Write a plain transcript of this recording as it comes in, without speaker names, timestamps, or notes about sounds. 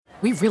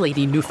We really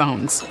need new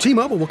phones.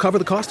 T-Mobile will cover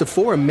the cost of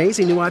 4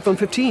 amazing new iPhone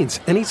 15s,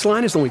 and each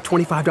line is only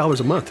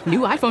 $25 a month. New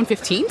iPhone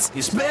 15s?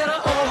 It's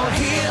better over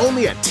here.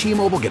 Only at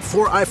T-Mobile, get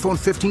 4 iPhone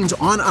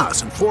 15s on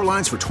us and 4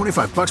 lines for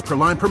 $25 per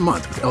line per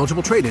month with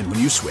eligible trade-in when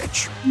you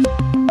switch.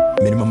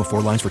 Minimum of 4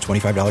 lines for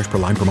 $25 per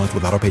line per month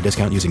with autopay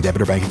discount using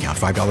debit or bank account.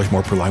 $5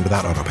 more per line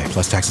without autopay,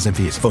 plus taxes and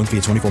fees. Phone fee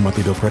at 24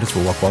 monthly bill credits for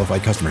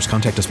well-qualified customers.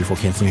 Contact us before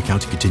canceling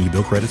account to continue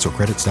bill credits or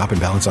credit stop and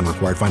balance on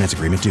required finance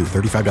agreement due.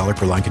 $35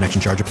 per line connection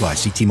charge applies.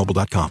 See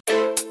T-Mobile.com.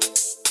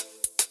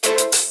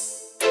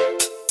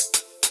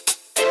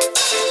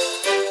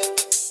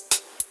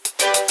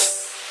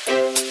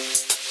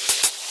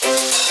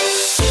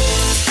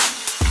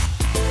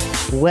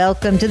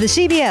 Welcome to the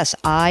CBS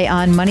Eye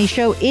on Money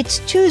show. It's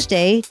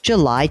Tuesday,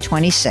 July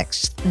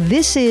 26th.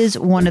 This is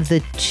one of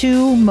the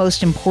 2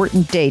 most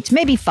important dates,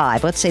 maybe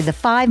 5. Let's say the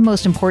 5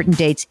 most important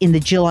dates in the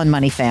Jill on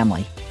Money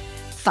family.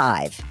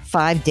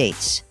 5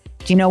 dates.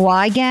 Do you know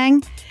why,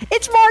 gang?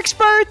 It's Mark's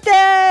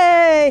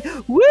birthday!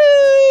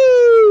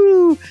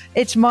 Woo!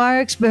 It's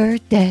Mark's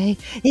birthday.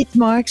 It's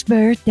Mark's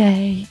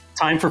birthday.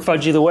 Time for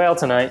Fudgy the Whale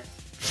tonight.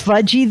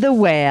 Fudgy the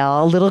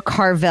Whale, a little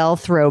Carvel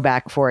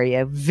throwback for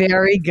you.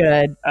 Very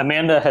good.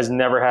 Amanda has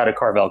never had a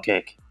Carvel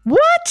cake.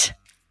 What?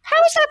 How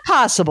is that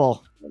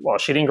possible? Well,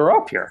 she didn't grow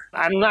up here.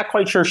 I'm not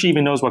quite sure she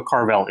even knows what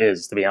Carvel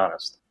is, to be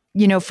honest.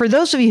 You know, for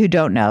those of you who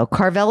don't know,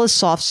 Carvel is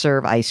soft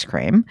serve ice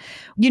cream.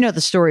 You know the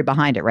story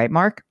behind it, right,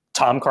 Mark?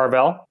 Tom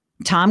Carvel?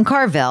 Tom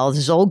Carvel,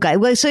 this old guy.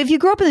 So if you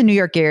grew up in the New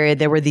York area,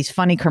 there were these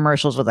funny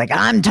commercials with like,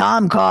 I'm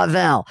Tom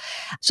Carvel.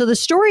 So the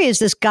story is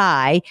this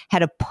guy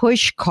had a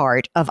push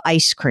cart of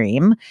ice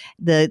cream.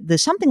 The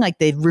something like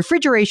the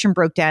refrigeration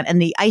broke down and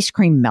the ice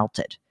cream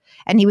melted.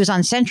 And he was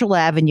on Central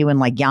Avenue in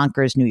like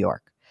Yonkers, New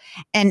York.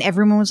 And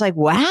everyone was like,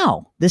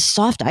 wow, this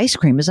soft ice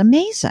cream is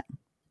amazing.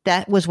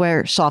 That was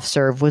where soft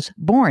serve was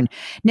born.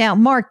 Now,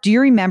 Mark, do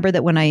you remember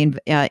that when I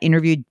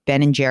interviewed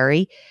Ben and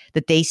Jerry,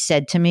 that they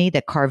said to me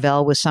that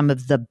Carvel was some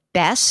of the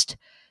best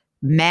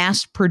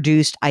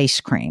mass-produced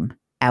ice cream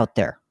out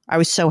there? I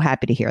was so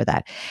happy to hear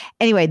that.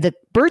 Anyway, the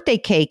birthday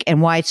cake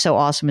and why it's so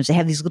awesome is they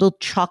have these little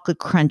chocolate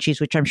crunchies,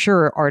 which I'm sure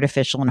are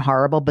artificial and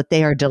horrible, but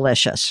they are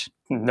delicious.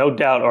 No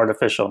doubt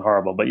artificial and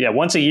horrible. But yeah,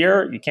 once a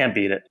year, you can't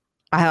beat it.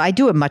 I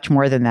do it much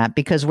more than that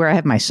because where I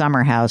have my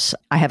summer house,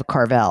 I have a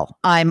Carvel.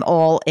 I'm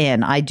all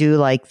in. I do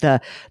like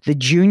the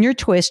junior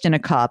twist in a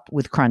cup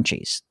with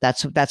crunchies.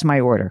 That's my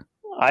order.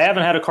 I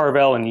haven't had a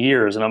Carvel in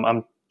years, and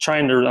I'm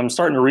starting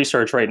to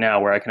research right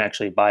now where I can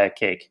actually buy a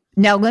cake.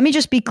 Now, let me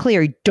just be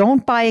clear.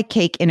 Don't buy a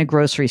cake in a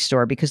grocery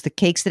store because the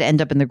cakes that end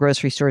up in the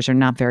grocery stores are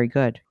not very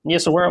good. Yeah,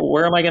 so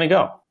where am I going to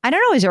go? I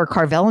don't know. Is there a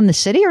Carvel in the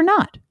city or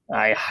not?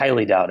 I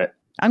highly doubt it.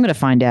 I'm going to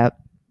find out.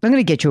 I'm going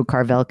to get you a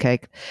Carvel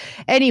cake.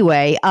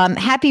 Anyway,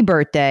 happy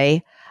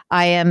birthday.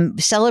 I am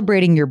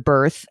celebrating your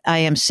birth.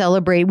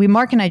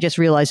 Mark and I just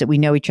realized that we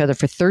know each other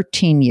for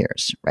 13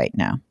 years right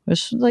now.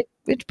 It's a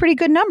pretty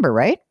good number,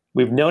 right?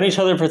 We've known each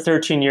other for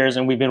 13 years,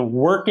 and we've been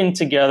working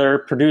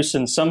together,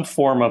 producing some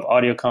form of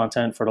audio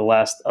content for the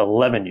last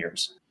 11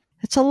 years.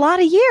 It's a lot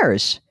of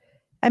years.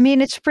 I mean,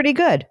 it's pretty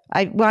good.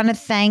 I want to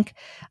thank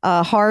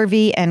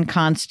Harvey and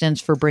Constance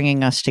for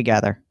bringing us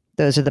together.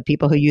 Those are the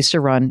people who used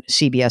to run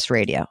CBS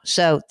Radio.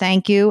 So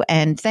thank you.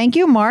 And thank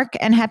you, Mark.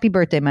 And happy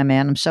birthday, my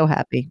man. I'm so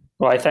happy.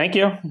 Well, I thank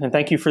you. And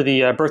thank you for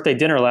the birthday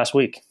dinner last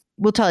week.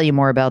 We'll tell you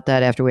more about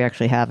that after we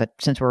actually have it,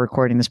 since we're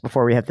recording this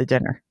before we have the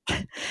dinner.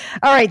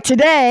 All right.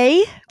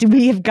 Today,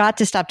 we have got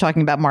to stop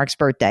talking about Mark's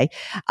birthday.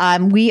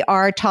 We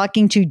are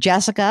talking to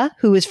Jessica,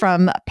 who is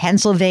from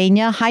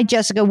Pennsylvania. Hi,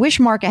 Jessica. Wish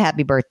Mark a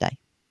happy birthday.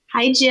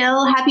 Hi,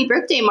 Jill. Happy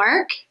birthday,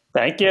 Mark.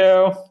 Thank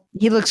you.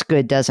 He looks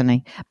good, doesn't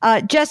he?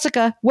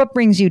 Jessica, what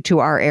brings you to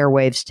our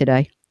airwaves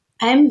today?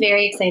 I'm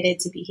very excited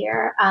to be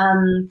here.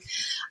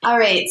 All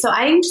right. So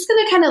I'm just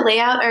going to kind of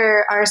lay out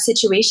our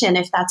situation,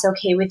 if that's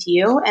okay with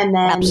you. And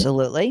then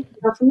absolutely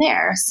go from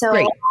there. So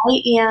great.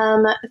 I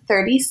am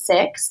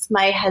 36.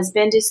 My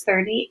husband is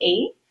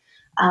 38.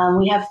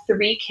 We have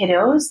 3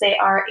 kiddos. They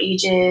are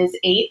ages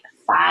 8,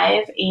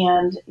 5,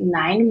 and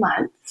 9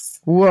 months.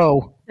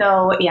 Whoa.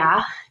 So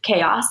yeah,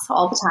 chaos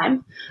all the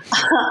time.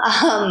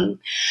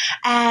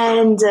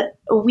 And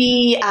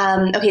we,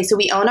 so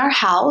we own our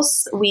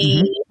house.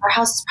 Our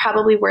house is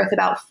probably worth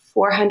about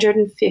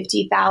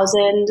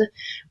 $450,000.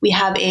 We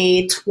have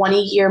a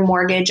 20-year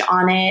mortgage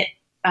on it.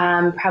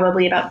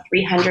 Probably about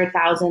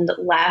 $300,000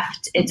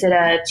 left. It's at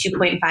a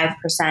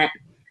 2.5%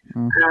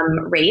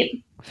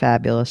 rate.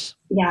 Fabulous.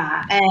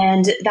 Yeah.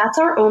 And that's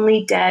our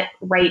only debt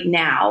right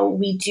now.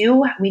 We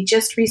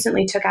just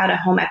recently took out a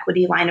home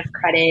equity line of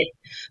credit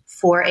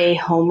for a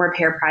home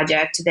repair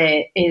project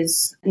that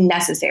is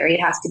necessary.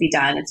 It has to be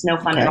done. It's no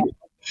fun at all.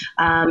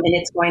 And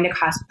it's going to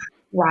cost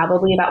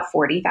probably about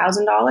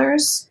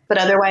 $40,000, but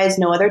otherwise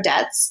no other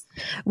debts.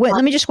 Wait,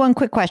 let me just one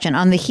quick question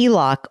on the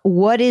HELOC.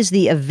 What is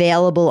the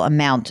available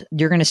amount?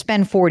 You're going to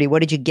spend 40.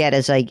 What did you get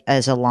as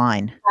a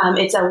line?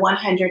 It's a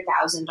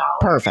 $100,000.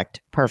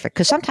 Perfect.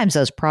 Because sometimes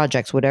those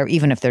projects, whatever,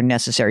 even if they're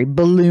necessary,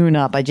 balloon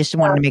up. I just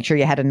wanted to make sure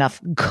you had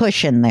enough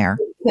cushion there.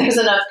 there's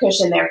enough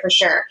cushion there for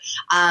sure.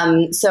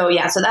 So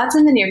that's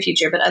in the near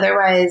future. But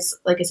otherwise,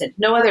 like I said,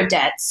 no other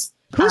debts.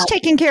 Who's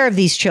taking care of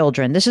these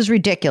children? This is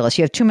ridiculous.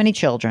 You have too many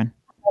children.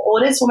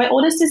 My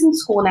oldest is in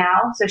school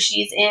now, so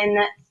she's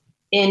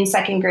in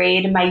second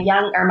grade. My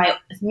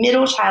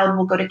middle child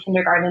will go to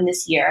kindergarten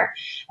this year,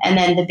 and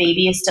then the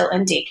baby is still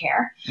in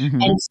daycare.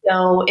 Mm-hmm. And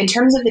so in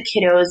terms of the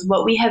kiddos,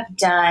 what we have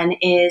done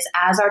is,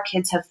 as our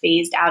kids have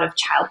phased out of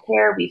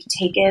childcare, we've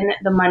taken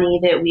the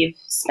money that we've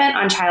spent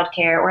on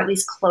childcare, or at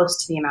least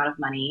close to the amount of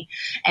money,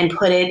 and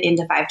put it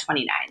into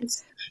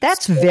 529s.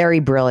 That's very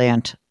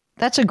brilliant.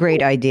 That's a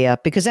great idea,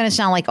 because then it's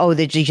not like, oh,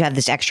 you have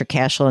this extra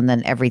cash flow and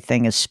then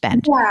everything is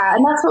spent. Yeah,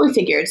 and that's what we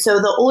figured. So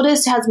the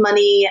oldest has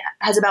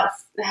about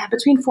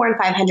between $400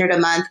 and $500 a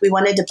month. We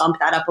wanted to bump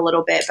that up a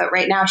little bit, but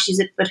right now she's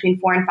at between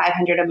 $400 and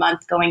 $500 a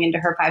month going into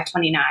her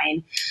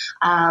 529.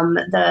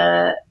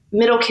 The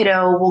middle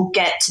kiddo will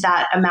get to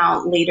that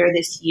amount later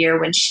this year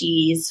when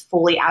she's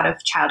fully out of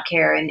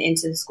childcare and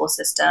into the school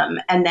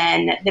system. And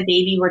then the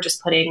baby, we're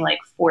just putting like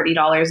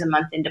 $40 a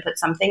month in to put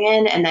something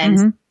in, and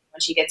then when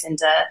she gets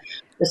into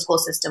the school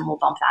system, we'll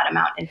bump that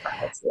amount in for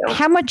her too.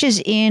 How much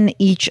is in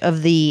each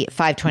of the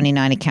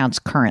 529 accounts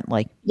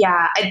currently?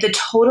 Yeah, the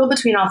total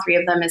between all three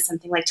of them is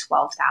something like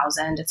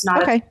 $12,000. It's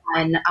not a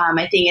ton,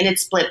 I think, and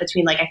it's split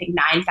between like, I think,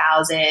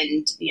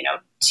 $9,000,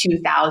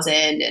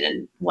 $2,000,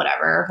 and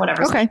whatever.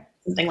 Okay.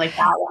 Something like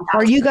that. 1,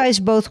 are you guys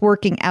both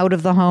working out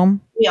of the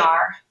home? We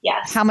are,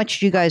 yes. How much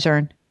do you guys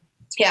earn?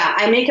 Yeah,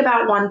 I make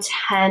about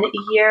 $110 a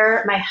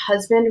year. My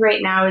husband right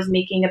now is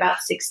making about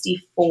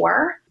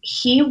 $64.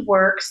 He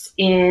works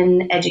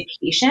in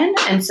education.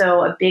 And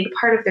so a big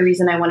part of the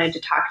reason I wanted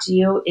to talk to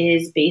you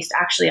is based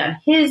actually on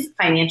his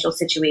financial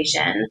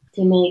situation.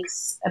 He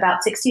makes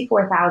about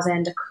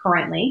 $64,000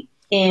 currently.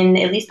 In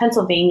at least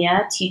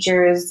Pennsylvania,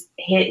 teachers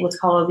hit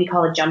we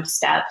call a jump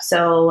step.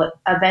 So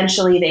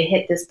eventually they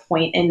hit this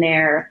point in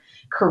their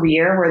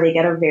career where they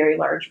get a very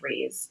large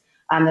raise.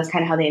 That's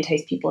kind of how they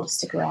entice people to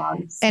stick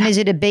around. And is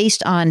it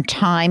based on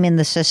time in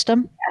the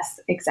system? Yes,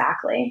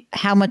 exactly.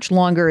 How much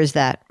longer is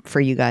that for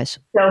you guys?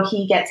 So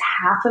he gets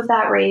half of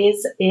that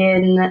raise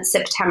in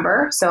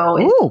September.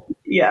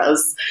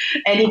 Yes.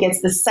 And he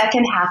gets the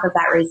second half of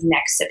that raise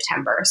next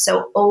September.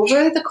 So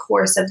over the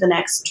course of the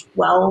next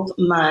 12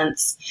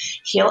 months,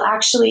 he'll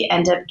actually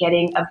end up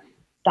getting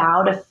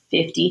about a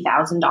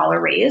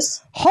 $50,000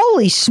 raise.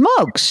 Holy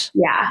smokes.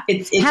 Yeah.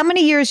 How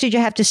many years did you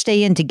have to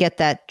stay in to get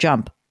that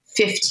jump?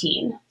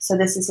 15. So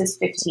this is his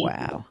 15th.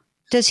 Wow.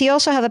 Does he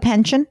also have a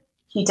pension?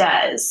 He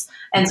does.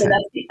 And so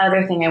that's the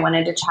other thing I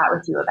wanted to chat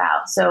with you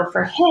about. So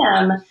for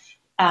him,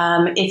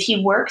 if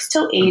he works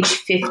till age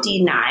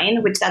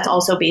 59, which that's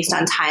also based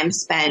on time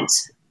spent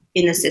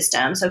in the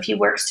system. So if he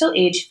works till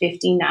age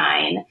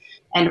 59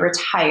 and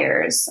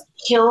retires,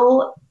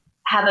 he'll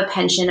have a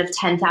pension of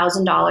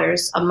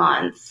 $10,000 a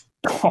month.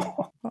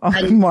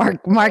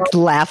 Mark's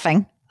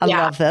laughing. I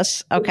love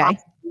this. Okay. Yeah.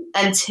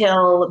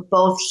 Until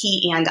both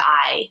he and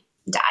I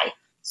die.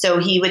 So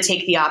he would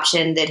take the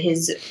option that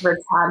his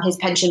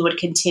pension would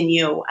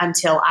continue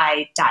until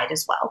I died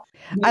as well.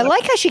 I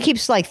like how she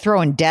keeps like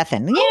throwing death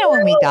in.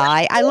 When we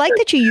die. I like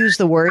that you use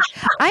the word.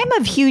 I'm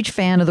a huge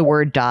fan of the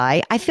word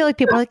die. I feel like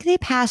people are like, they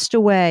passed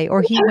away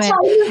or he went.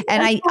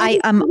 And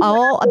I'm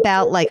all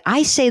about like,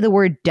 I say the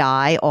word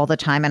die all the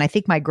time. And I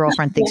think my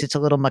girlfriend thinks it's a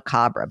little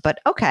macabre, but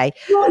okay.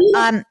 Well,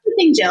 the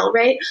thing, Jill,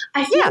 right?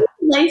 I feel like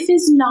life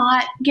is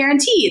not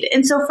guaranteed.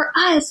 And so for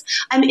us,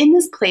 I'm in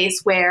this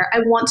place where I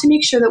want to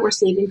make sure that we're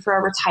saving for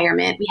our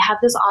retirement. We have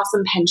this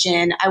awesome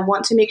pension. I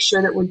want to make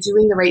sure that we're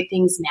doing the right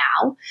things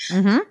now.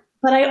 Mm-hmm.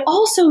 But I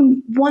also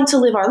want to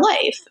live our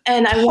life,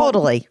 and I want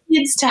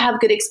kids to have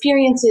good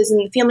experiences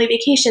and family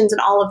vacations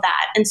and all of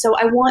that. And so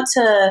I want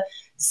to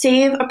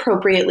save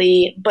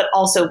appropriately, but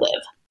also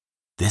live.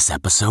 This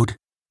episode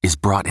is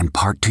brought in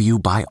part to you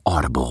by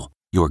Audible,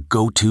 your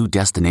go-to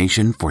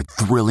destination for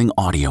thrilling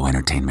audio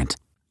entertainment.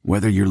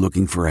 Whether you're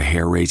looking for a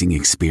hair-raising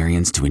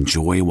experience to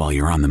enjoy while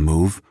you're on the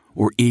move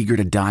or eager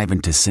to dive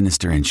into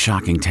sinister and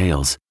shocking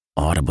tales,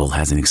 Audible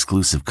has an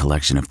exclusive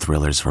collection of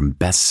thrillers from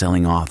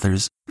best-selling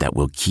authors that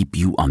will keep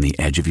you on the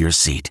edge of your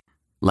seat.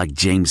 Like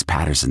James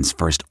Patterson's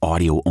first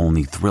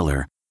audio-only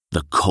thriller,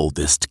 The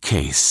Coldest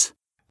Case.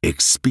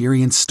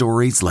 Experience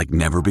stories like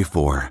never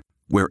before,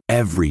 where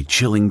every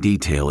chilling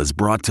detail is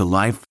brought to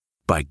life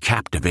by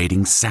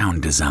captivating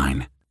sound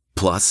design.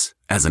 Plus,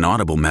 as an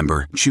Audible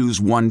member,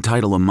 choose one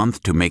title a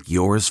month to make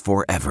yours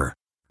forever.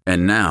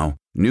 And now,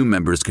 new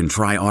members can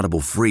try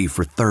Audible free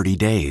for 30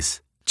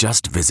 days.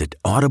 Just visit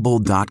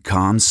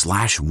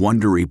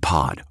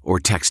audible.com/WonderyPod or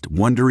text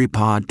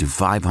WonderyPod to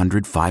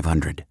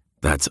 500-500.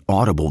 That's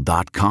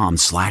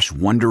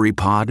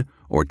audible.com/WonderyPod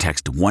or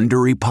text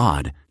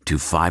WonderyPod to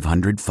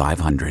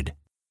 500-500.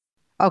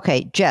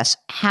 Okay, Jess,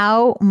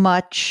 how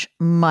much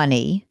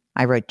money?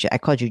 I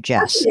called you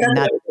Jess.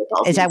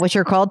 Is that what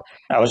you're called?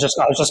 I was just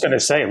going to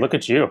say, look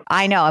at you.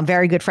 I know, I'm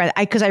very good friend.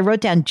 Because I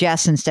wrote down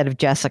Jess instead of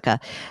Jessica.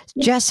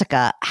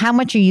 Jessica, how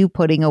much are you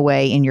putting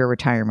away in your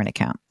retirement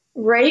account?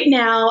 Right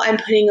now, I'm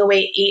putting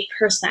away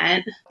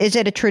 8%. Is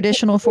it a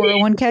traditional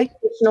 401k?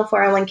 Traditional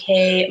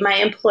 401k. My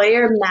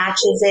employer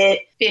matches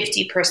it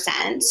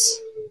 50%.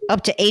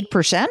 Up to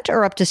 8%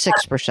 or up to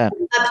 6%?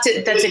 Up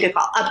to, that's a good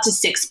call. Up to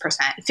 6%.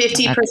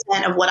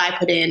 50% of what I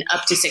put in,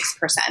 up to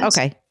 6%.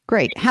 Okay,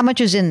 great. How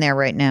much is in there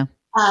right now?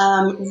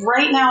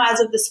 Right now, as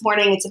of this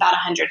morning, it's about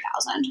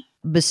 100,000.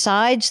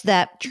 Besides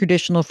that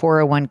traditional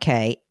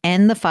 401k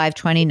and the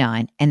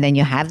 529, and then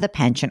you have the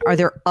pension, are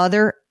there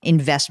other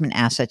investment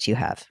assets you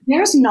have?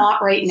 There's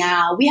not right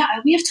now. We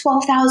have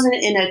 12,000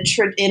 in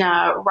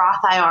a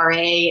Roth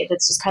IRA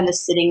that's just kind of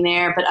sitting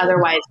there, but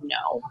otherwise,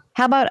 no.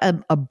 How about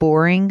a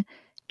boring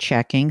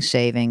checking,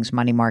 savings,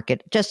 money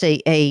market, just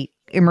a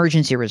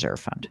emergency reserve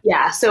fund?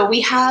 Yeah, so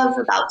we have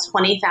about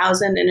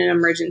 20,000 in an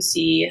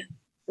emergency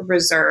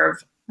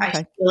reserve. Okay. I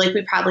feel like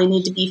we probably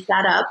need to beef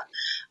that up.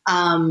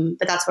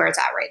 But that's where it's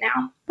at right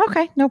now.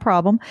 Okay, no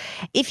problem.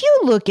 If you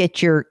look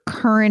at your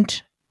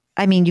current,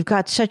 I mean, you've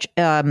got such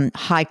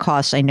high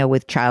costs, I know,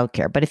 with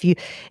childcare. But if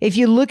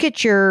you look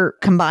at your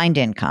combined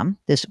income,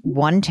 this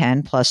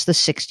 110 plus the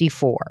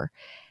 64,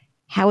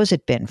 how has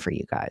it been for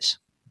you guys?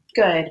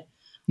 Good.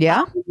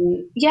 Yeah.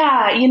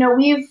 Yeah.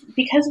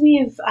 Because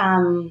we've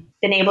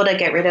been able to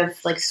get rid of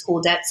like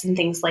school debts and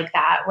things like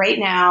that. Right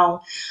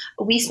now,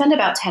 we spend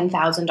about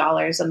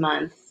 $10,000 a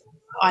month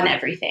on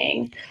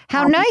everything.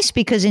 How nice,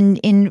 because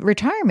in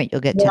retirement, you'll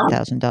get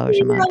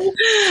 $10,000 a month.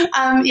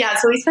 Yeah,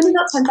 so we spend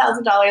about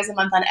 $10,000 a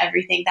month on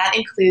everything. That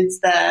includes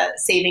the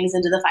savings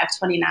into the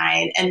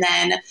 529. And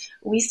then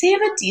we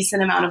save a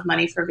decent amount of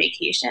money for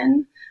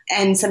vacation.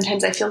 And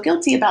sometimes I feel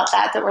guilty about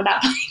that we're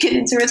not putting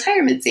it into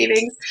retirement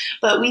savings.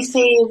 But we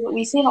save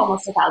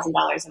almost $1,000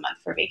 a month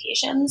for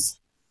vacations.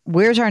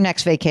 Where's our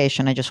next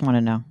vacation? I just want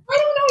to know. I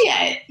don't know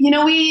yet.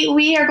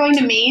 We are going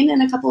to Maine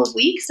in a couple of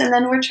weeks, and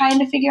then we're trying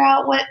to figure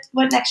out what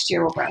next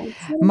year will bring.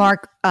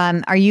 Mark,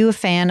 are you a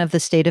fan of the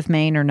state of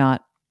Maine or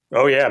not?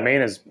 Oh, yeah.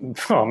 Maine is,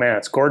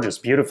 it's gorgeous.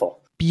 Beautiful.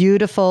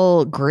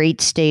 Beautiful, great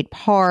state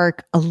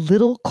park, a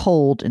little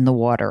cold in the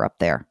water up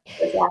there.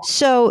 Yeah.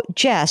 So,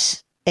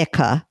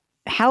 Jessica,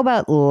 how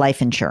about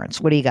life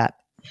insurance? What do you got?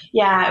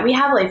 Yeah, we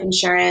have life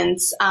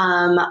insurance.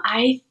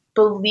 I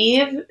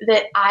believe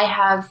that I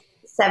have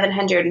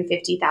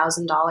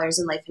 $750,000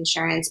 in life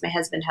insurance. My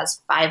husband has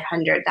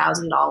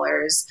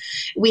 $500,000.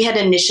 We had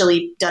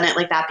initially done it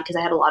like that because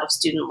I had a lot of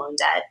student loan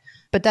debt.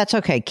 But that's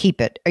okay.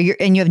 Keep it.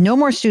 And you have no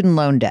more student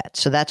loan debt.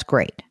 So that's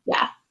great.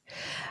 Yeah.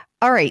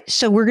 All right.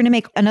 So we're going to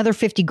make another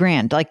 50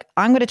 grand. Like,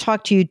 I'm going to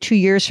talk to you 2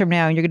 years from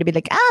now and you're going to be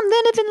like, I'm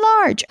living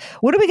large.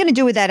 What are we going to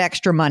do with that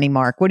extra money,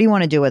 Mark? What do you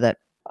want to do with it?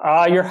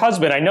 Your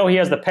husband, I know he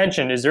has the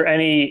pension. Is there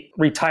any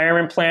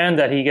retirement plan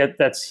that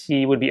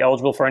he would be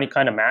eligible for any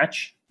kind of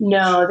match?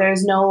 No,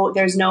 there's no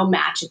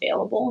match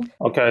available.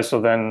 Okay,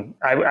 so then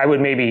I would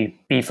maybe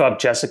beef up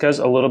Jessica's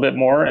a little bit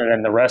more, and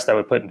then the rest I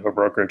would put into a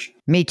brokerage.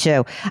 Me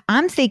too.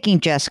 I'm thinking,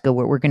 Jessica,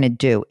 what we're going to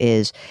do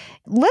is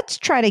let's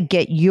try to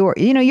get you're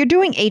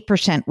doing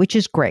 8%, which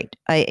is great.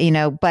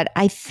 But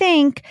I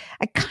think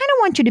I kind of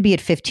want you to be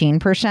at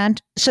 15%.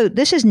 So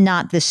this is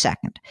not the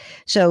second.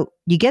 So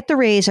you get the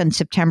raise on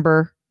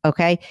September,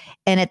 okay?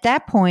 And at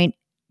that point,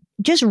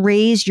 just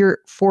raise your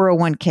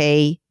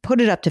 401k, put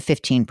it up to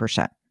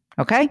 15%.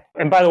 Okay.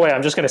 And by the way,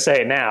 I'm just going to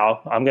say it now.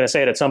 I'm going to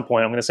say it at some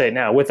point. I'm going to say it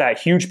now. With that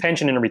huge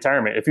pension in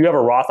retirement, if you have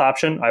a Roth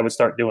option, I would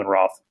start doing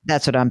Roth.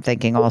 That's what I'm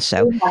thinking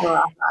also. You have a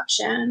Roth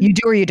option. You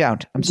do or you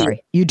don't? I'm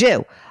sorry. You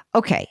do.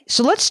 Okay.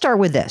 So let's start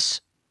with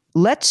this.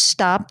 Let's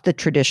stop the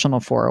traditional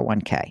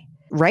 401k.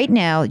 Right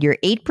now, your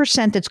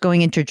 8% that's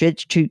going into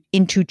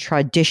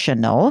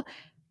traditional,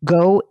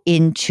 go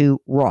into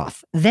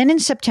Roth. Then in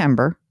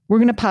September, we're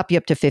going to pop you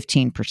up to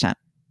 15%.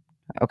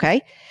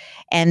 Okay.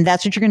 And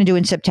that's what you're going to do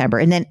in September.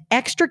 And then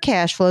extra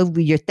cash flow,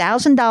 your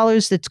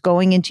 $1,000 that's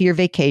going into your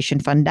vacation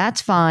fund,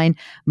 that's fine.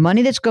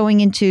 Money that's going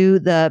into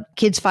the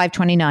kids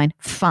 529,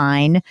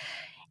 fine.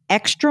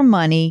 Extra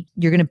money,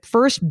 you're going to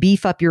first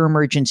beef up your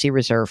emergency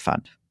reserve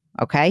fund.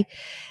 Okay.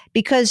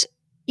 Because,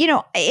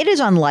 it is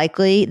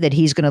unlikely that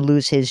he's going to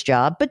lose his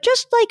job, but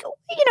just like,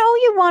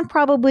 you want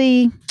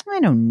probably, I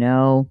don't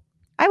know,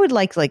 I would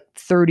like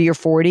 30 or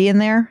 40 in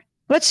there.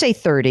 Let's say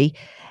 30.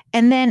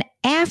 And then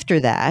after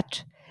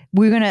that,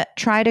 we're going to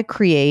try to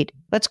create,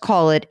 let's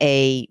call it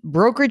a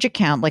brokerage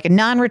account, like a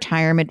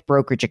non-retirement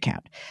brokerage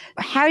account.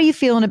 How are you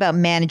feeling about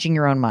managing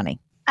your own money?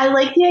 I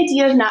like the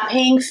idea of not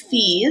paying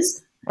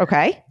fees.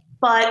 Okay.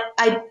 But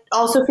I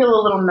also feel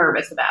a little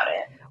nervous about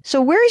it. So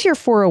where's your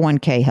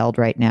 401k held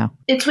right now?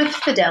 It's with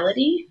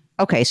Fidelity.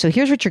 Okay. So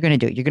here's what you're going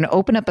to do. You're going to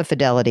open up a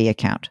Fidelity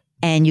account,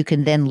 and you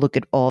can then look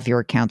at all of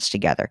your accounts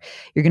together.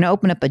 You're going to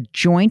open up a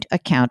joint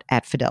account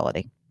at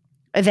Fidelity.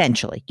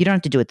 Eventually. You don't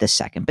have to do it this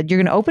second, but you're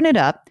going to open it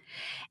up.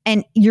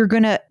 And you're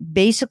going to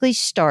basically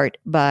start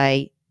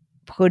by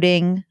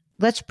putting,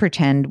 let's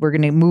pretend we're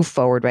going to move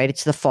forward, right?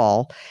 It's the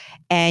fall.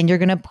 And you're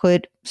going to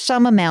put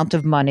some amount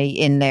of money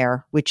in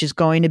there, which is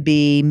going to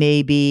be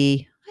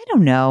maybe, I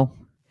don't know.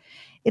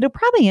 It'll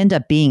probably end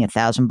up being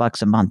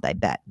 $1,000 a month, I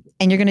bet.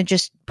 And you're going to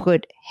just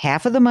put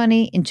half of the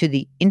money into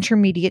the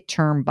intermediate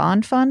term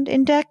bond fund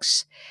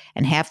index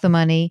and half the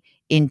money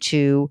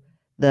into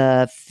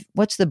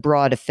what's the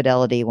broad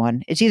Fidelity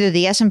one? It's either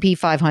the S&P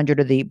 500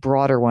 or the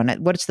broader one.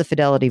 What's the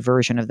Fidelity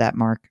version of that,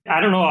 Mark?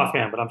 I don't know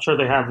offhand, but I'm sure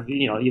they have,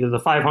 either the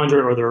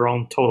 500 or their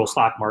own total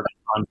stock market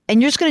fund.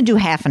 And you're just going to do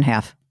half and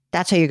half.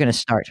 That's how you're going to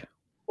start.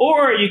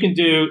 Or you can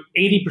do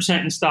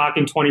 80% in stock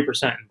and 20%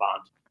 in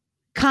bond.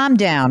 Calm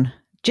down.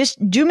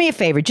 Just do me a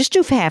favor. Just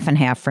do half and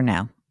half for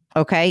now.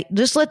 Okay?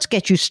 Just let's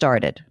get you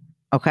started.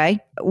 Okay?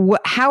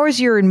 How is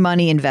your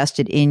money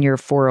invested in your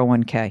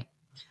 401k?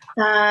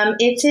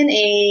 It's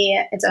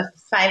a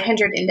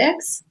 500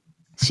 index.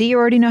 See, you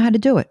already know how to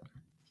do it.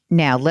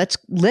 Now let's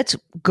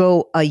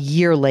go a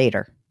year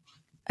later.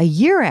 A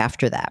year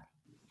after that,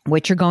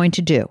 what you're going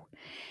to do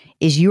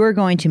is you are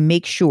going to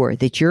make sure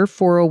that your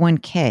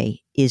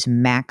 401k is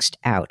maxed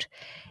out.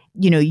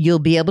 You'll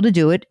be able to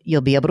do it.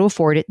 You'll be able to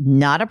afford it.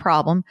 Not a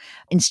problem.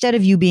 Instead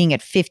of you being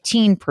at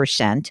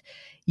 15%,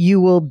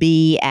 you will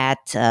be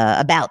at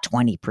about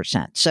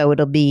 20%. So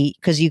it'll be,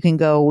 because you can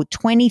go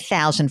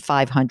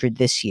 20,500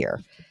 this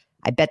year.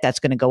 I bet that's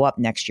going to go up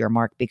next year,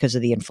 Mark, because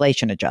of the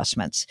inflation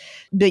adjustments.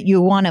 But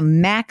you want to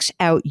max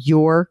out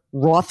your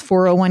Roth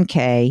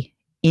 401k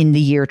in the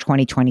year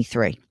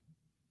 2023.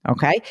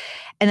 Okay?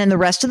 And then the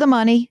rest of the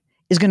money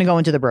is going to go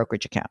into the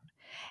brokerage account.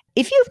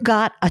 If you've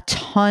got a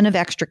ton of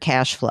extra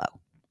cash flow,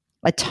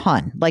 a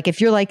ton, like if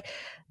you're like,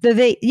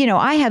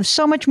 I have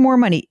so much more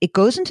money, it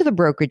goes into the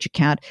brokerage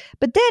account,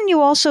 but then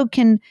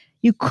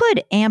you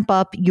could amp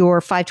up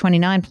your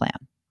 529 plan.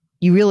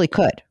 You really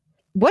could.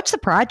 What's the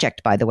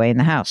project, by the way, in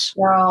the house?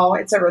 No,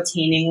 it's a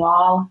retaining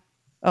wall.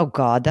 Oh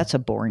God, that's a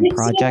boring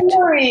project. It's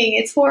boring.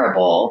 It's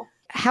horrible.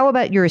 How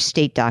about your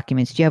estate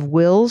documents? Do you have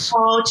wills?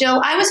 Oh,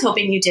 Jill, I was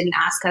hoping you didn't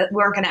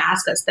weren't going to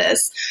ask us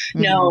this.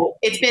 Mm-hmm. No,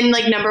 it's been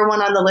like number one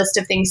on the list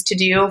of things to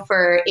do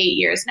for 8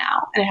 years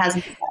now, and it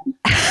hasn't been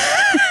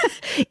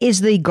done.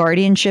 Is the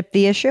guardianship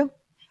the issue?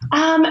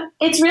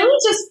 It's really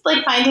just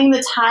like finding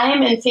the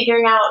time and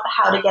figuring out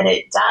how to get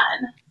it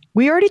done.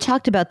 We already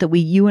talked about that.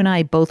 You and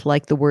I both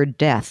like the word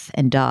death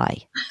and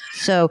die.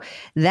 So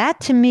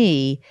that to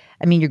me,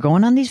 you're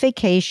going on these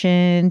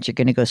vacations, you're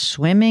going to go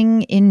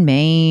swimming in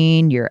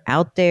Maine, you're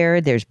out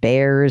there, there's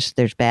bears,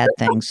 there's bad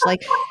things.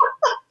 Like,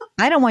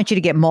 I don't want you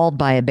to get mauled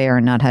by a bear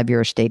and not have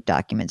your estate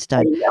documents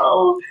done. I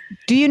know.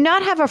 Do you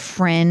not have a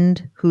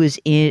friend who is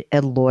a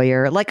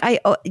lawyer? Like I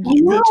don't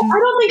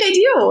think I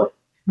do.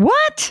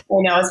 What? I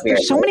know, it's weird.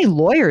 There's so many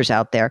lawyers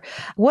out there.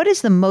 What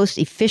is the most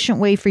efficient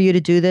way for you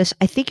to do this?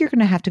 I think you're going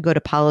to have to go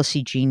to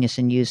Policy Genius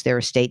and use their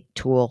estate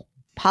tool.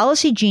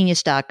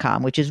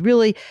 PolicyGenius.com, which is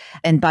really,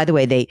 and by the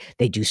way,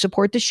 they do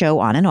support the show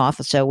on and off,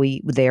 so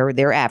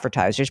they're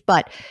advertisers,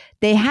 but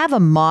they have a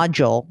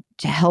module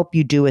to help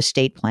you do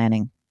estate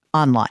planning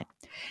online.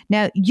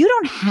 Now, you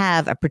don't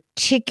have a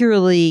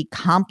particularly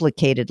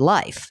complicated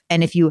life,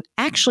 and if you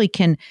actually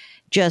can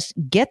just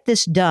get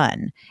this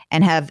done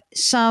and have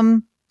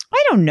some,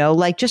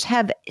 just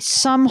have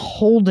some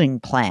holding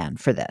plan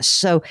for this.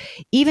 So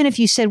even if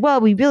you said,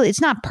 well,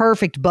 it's not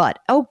perfect, but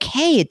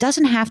okay, it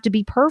doesn't have to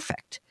be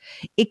perfect.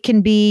 It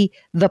can be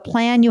the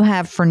plan you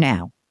have for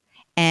now.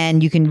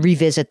 And you can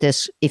revisit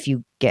this if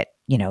you get,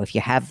 if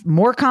you have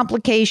more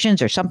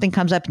complications or something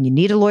comes up and you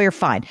need a lawyer,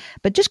 fine.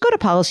 But just go to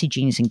Policy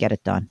Genius and get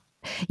it done.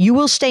 You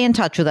will stay in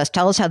touch with us.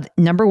 Tell us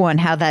number one,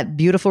 how that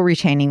beautiful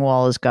retaining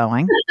wall is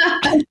going.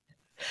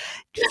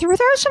 Throw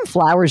some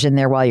flowers in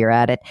there while you're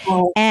at it.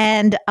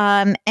 And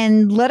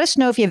let us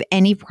know if you have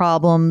any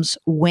problems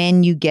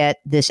when you get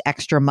this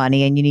extra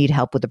money and you need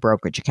help with the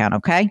brokerage account,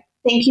 okay?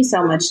 Thank you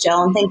so much,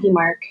 Jill, and thank you,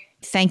 Mark.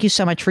 Thank you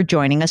so much for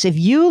joining us. If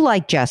you,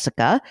 like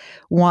Jessica,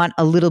 want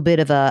a little bit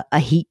of a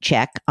heat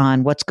check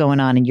on what's going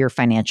on in your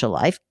financial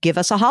life, give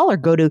us a holler.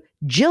 Go to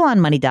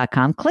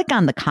JillOnMoney.com, click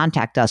on the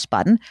Contact Us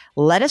button.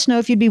 Let us know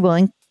if you'd be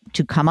willing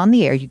to come on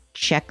the air. You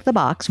check the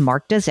box.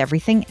 Mark does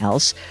everything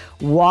else.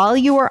 While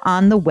you are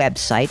on the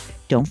website,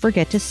 don't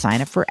forget to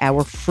sign up for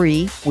our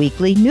free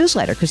weekly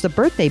newsletter, because the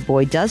Birthday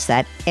Boy does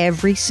that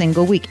every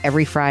single week,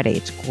 every Friday.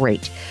 It's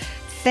great.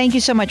 Thank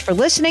you so much for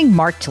listening.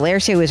 Mark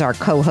Talercio is our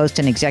co-host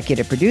and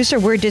executive producer.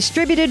 We're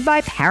distributed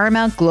by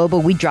Paramount Global.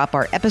 We drop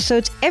our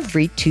episodes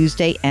every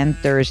Tuesday and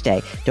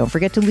Thursday. Don't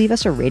forget to leave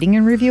us a rating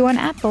and review on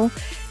Apple.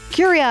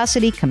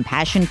 Curiosity,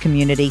 compassion,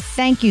 community.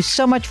 Thank you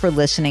so much for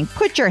listening.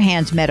 Put your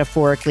hands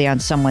metaphorically on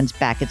someone's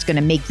back. It's going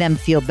to make them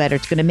feel better.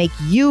 It's going to make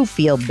you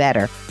feel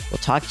better. We'll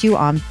talk to you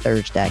on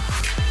Thursday.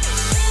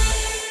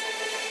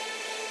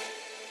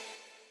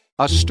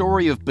 A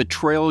story of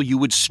betrayal you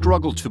would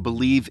struggle to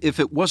believe if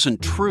it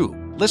wasn't true.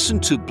 Listen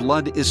to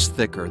Blood is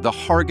Thicker, the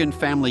Hargan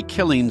family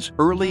killings,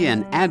 early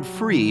and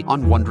ad-free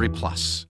on Wondery Plus.